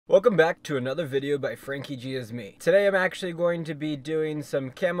Welcome back to another video by FrankieGisMe. Today I'm actually going to be doing some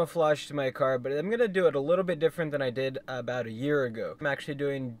camouflage to my car, but I'm going to do it a little bit different than I did about a year ago. I'm actually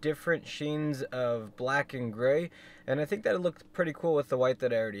doing different sheens of black and gray, and I think that it looked pretty cool with the white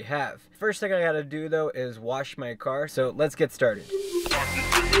that I already have. First thing I gotta do though is wash my car, so let's get started.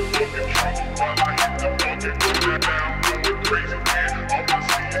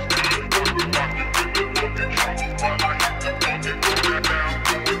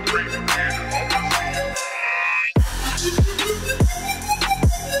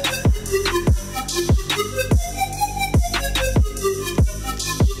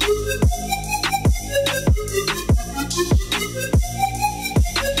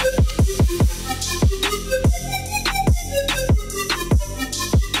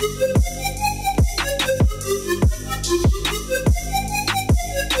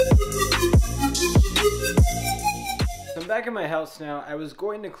 Back in my house now. I was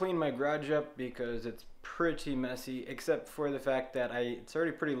going to clean my garage up because it's pretty messy, except for the fact that it's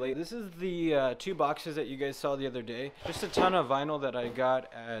already pretty late. This is the two boxes that you guys saw the other day. Just a ton of vinyl that I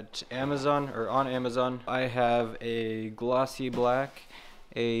got at Amazon, or on Amazon. I have a glossy black,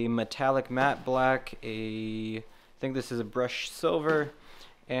 a metallic matte black, I think this is a brushed silver,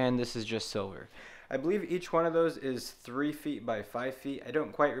 and this is just silver. I believe each one of those is 3 feet by 5 feet. I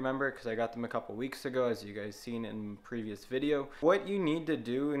don't quite remember because I got them a couple weeks ago, as you guys seen in previous video. What you need to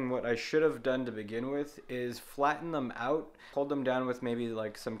do, and what I should have done to begin with, is flatten them out. Hold them down with maybe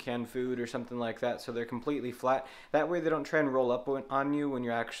like some canned food or something like that so they're completely flat. That way they don't try and roll up on you when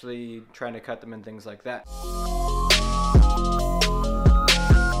you're actually trying to cut them and things like that.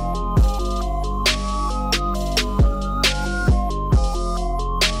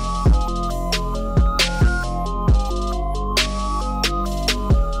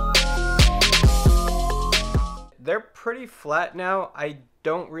 They're pretty flat now. I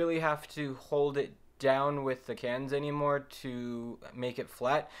don't really have to hold it down with the cans anymore to make it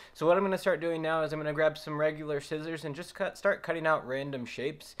flat. So what I'm going to start doing now is I'm going to grab some regular scissors and just start cutting out random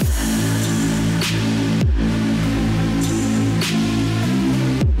shapes.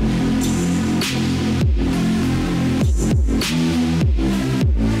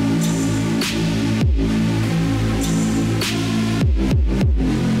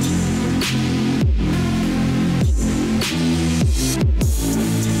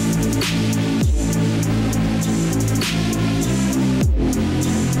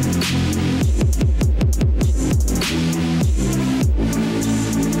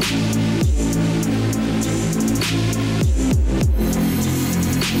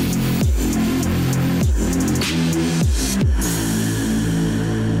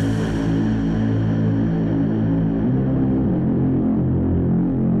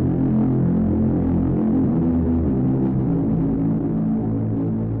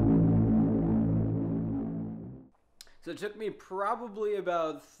 So it took me probably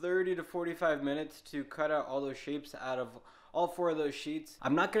about 30 to 45 minutes to cut out all those shapes out of all 4 of those sheets.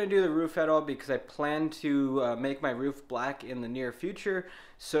 I'm not going to do the roof at all because I plan to make my roof black in the near future,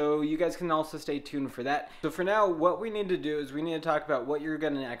 so you guys can also stay tuned for that. So for now, what we need to do is we need to talk about what you're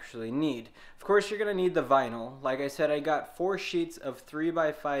going to actually need. Of course, you're going to need the vinyl. Like I said, I got 4 sheets of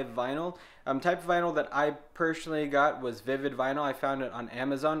 3x5 vinyl. Type of vinyl that I personally got was Vivid Vinyl. I found it on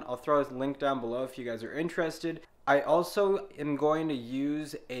Amazon. I'll throw a link down below if you guys are interested. I also am going to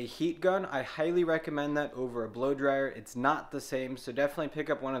use a heat gun. I highly recommend that over a blow dryer. It's not the same, so definitely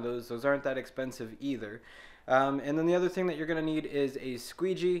pick up one of those. Those aren't that expensive either. And then the other thing that you're going to need is a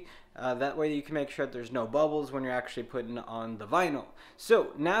squeegee. That way you can make sure that there's no bubbles when you're actually putting on the vinyl.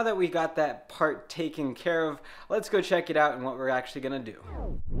 So now that we got that part taken care of, let's go check it out and what we're actually going to do.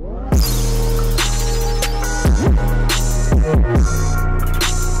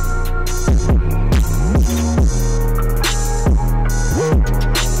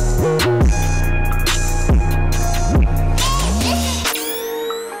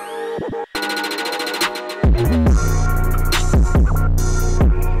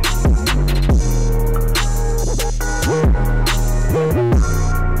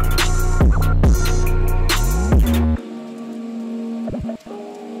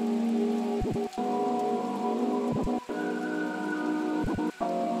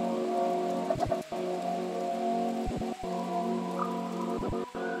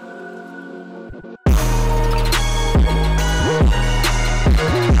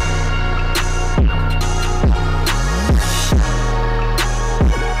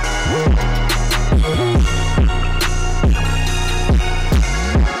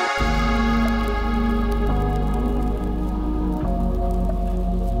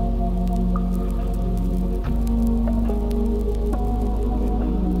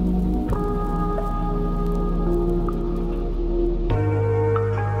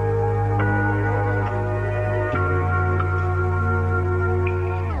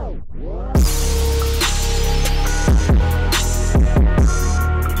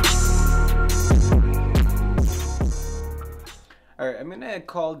 gonna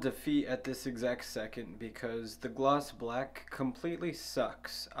call defeat at this exact second because the gloss black completely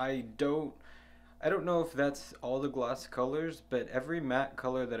sucks. I don't know if that's all the gloss colors, but every matte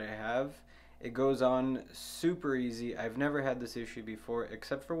color that I have, it goes on super easy. I've never had this issue before,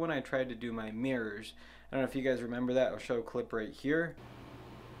 except for when I tried to do my mirrors. I don't know if you guys remember that. I'll show a clip right here.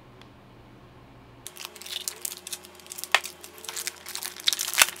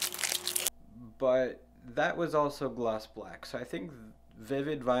 But that was also gloss black. So I think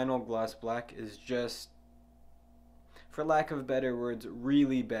vivid vinyl gloss black is just, for lack of better words,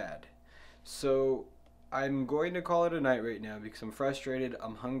 really bad. So I'm going to call it a night right now because I'm frustrated,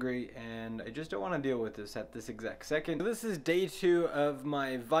 I'm hungry, and I just don't want to deal with this at this exact second. So this is day 2 of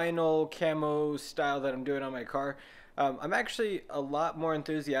my vinyl camo style that I'm doing on my car. I'm actually a lot more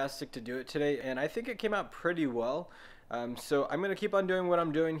enthusiastic to do it today, and I think it came out pretty well. So I'm going to keep on doing what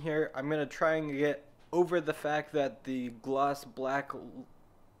I'm doing here. I'm going to try and get over the fact that the gloss black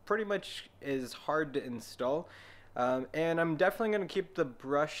pretty much is hard to install. And I'm definitely going to keep the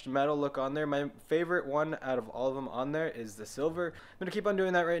brushed metal look on there. My favorite one out of all of them on there is the silver. I'm going to keep on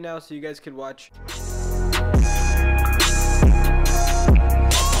doing that right now so you guys can watch.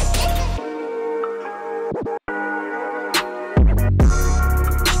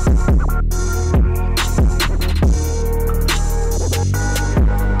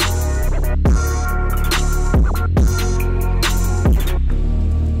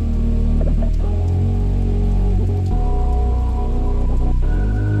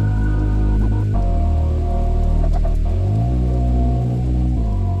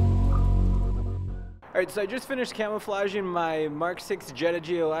 Alright, so I just finished camouflaging my Mark 6 Jetta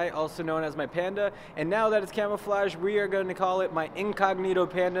GLI, also known as my Panda, and now that it's camouflaged, we are going to call it my Incognito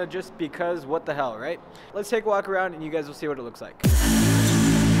Panda just because what the hell, right? Let's take a walk around and you guys will see what it looks like.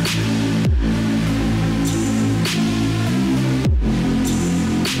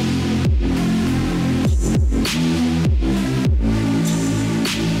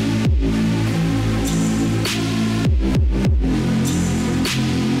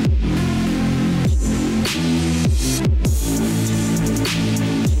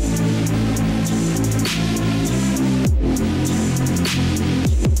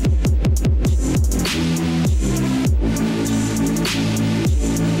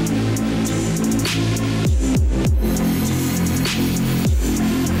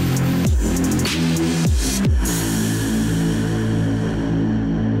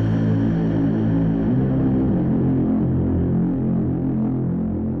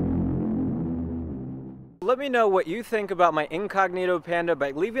 Let me know what you think about my Incognito Panda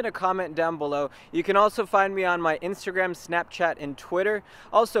by leaving a comment down below. You can also find me on my Instagram, Snapchat, and Twitter.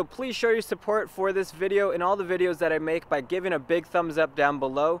 Also, please show your support for this video and all the videos that I make by giving a big thumbs up down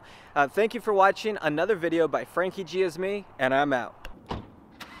below. Thank you for watching another video by FrankieGisMe, and I'm out.